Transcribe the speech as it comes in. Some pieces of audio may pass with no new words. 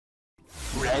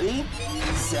Ready,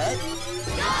 set,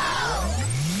 go!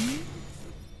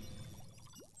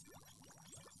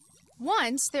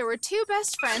 Once, there were two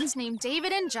best friends named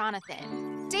David and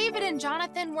Jonathan. David and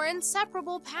Jonathan were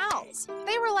inseparable pals.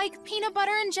 They were like peanut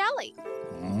butter and jelly.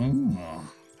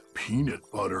 Peanut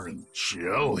butter and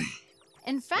jelly.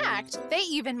 In fact, they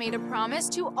even made a promise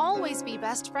to always be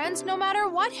best friends no matter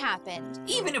what happened.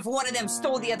 Even if one of them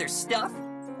stole the other stuff?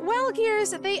 Well,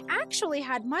 Gears, they actually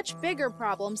had much bigger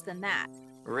problems than that.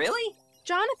 Really?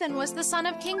 Jonathan was the son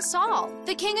of King Saul,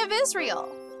 the king of Israel.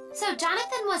 So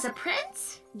Jonathan was a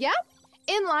prince? Yep,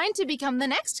 in line to become the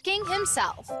next king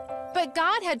himself. But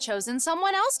God had chosen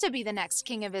someone else to be the next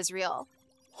king of Israel.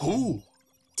 Who?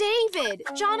 David,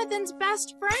 Jonathan's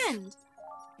best friend.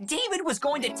 David was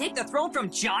going to take the throne from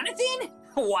Jonathan?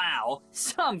 Wow,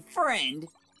 some friend.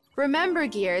 Remember,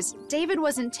 Gears, David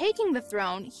wasn't taking the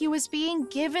throne, he was being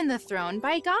given the throne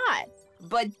by God.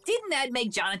 But didn't that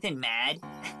make Jonathan mad?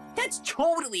 That's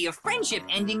totally a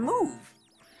friendship-ending move.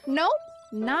 Nope,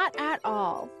 not at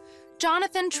all.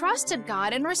 Jonathan trusted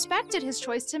God and respected his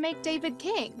choice to make David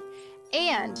king.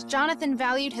 And Jonathan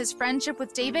valued his friendship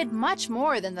with David much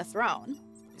more than the throne.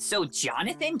 So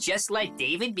Jonathan just let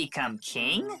David become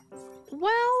king?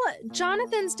 Well,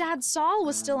 Jonathan's dad Saul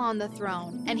was still on the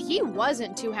throne, and he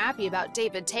wasn't too happy about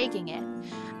David taking it.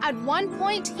 At one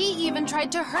point, he even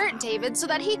tried to hurt David so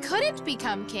that he couldn't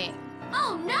become king.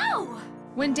 Oh no!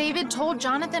 When David told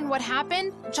Jonathan what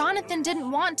happened, Jonathan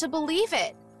didn't want to believe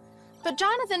it. But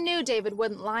Jonathan knew David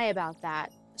wouldn't lie about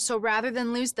that. So rather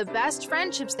than lose the best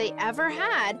friendships they ever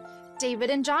had,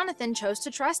 David and Jonathan chose to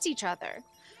trust each other.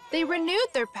 They renewed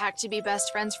their pact to be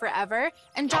best friends forever,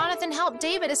 and Jonathan helped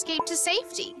David escape to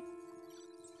safety.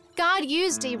 God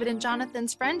used David and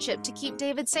Jonathan's friendship to keep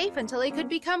David safe until he could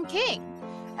become king.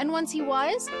 And once he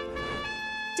was,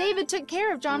 David took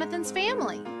care of Jonathan's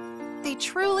family. They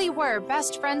truly were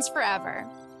best friends forever.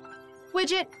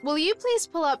 Widget, will you please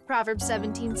pull up Proverbs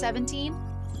 17:17?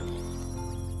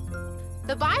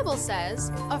 The Bible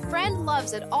says, "A friend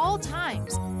loves at all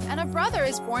times, and a brother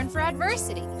is born for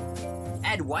adversity."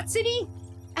 At what city?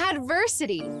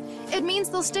 Adversity. It means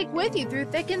they'll stick with you through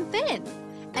thick and thin.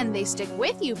 And they stick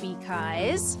with you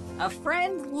because... A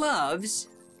friend loves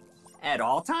at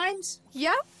all times?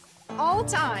 Yep, all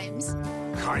times.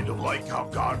 Kind of like how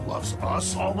God loves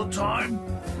us all the time?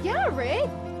 Yeah, Rick.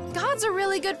 God's a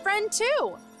really good friend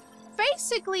too.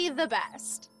 Basically the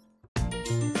best.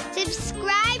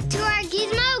 Subscribe to our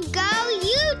GizmoGO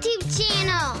YouTube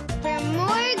channel for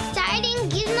more exciting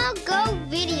GizmoGO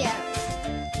videos.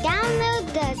 Download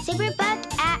the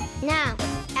Superbug app now.